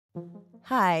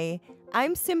Hi,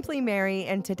 I'm Simply Mary,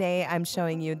 and today I'm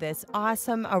showing you this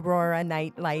awesome Aurora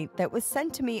night light that was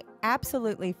sent to me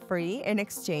absolutely free in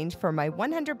exchange for my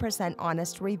 100%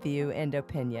 honest review and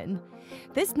opinion.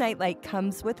 This nightlight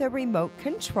comes with a remote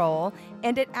control,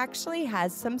 and it actually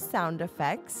has some sound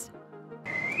effects.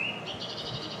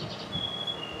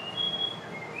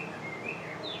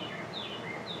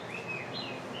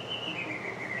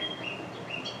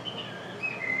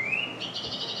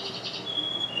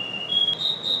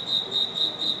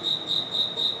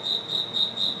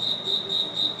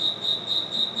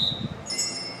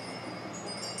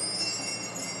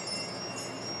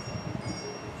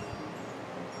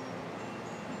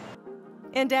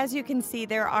 And as you can see,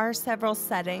 there are several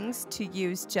settings to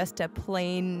use just a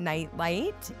plain night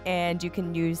light, and you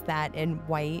can use that in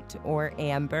white or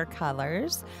amber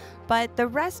colors. But the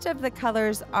rest of the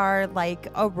colors are like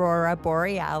Aurora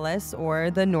Borealis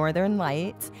or the Northern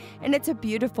Lights, and it's a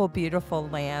beautiful, beautiful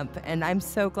lamp, and I'm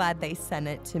so glad they sent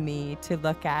it to me to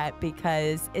look at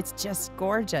because it's just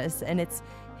gorgeous and it's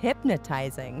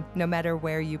hypnotizing no matter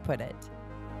where you put it.